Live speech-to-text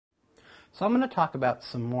So I'm going to talk about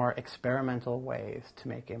some more experimental ways to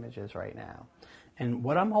make images right now. And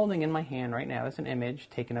what I'm holding in my hand right now is an image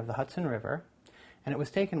taken of the Hudson River, and it was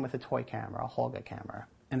taken with a toy camera, a Holga camera.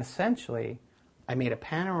 And essentially, I made a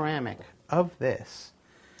panoramic of this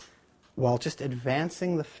while just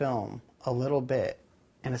advancing the film a little bit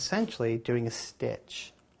and essentially doing a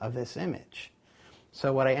stitch of this image.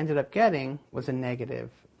 So what I ended up getting was a negative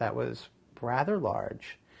that was rather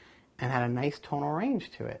large and had a nice tonal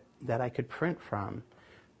range to it that I could print from,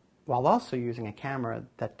 while also using a camera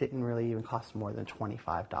that didn't really even cost more than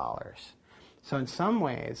 $25. So in some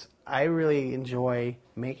ways, I really enjoy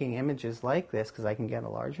making images like this because I can get a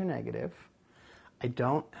larger negative. I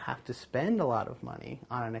don't have to spend a lot of money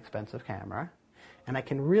on an expensive camera, and I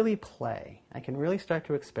can really play. I can really start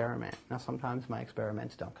to experiment. Now sometimes my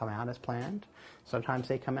experiments don't come out as planned. Sometimes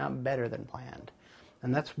they come out better than planned.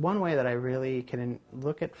 And that's one way that I really can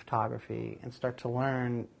look at photography and start to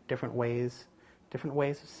learn different ways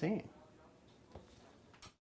of seeing.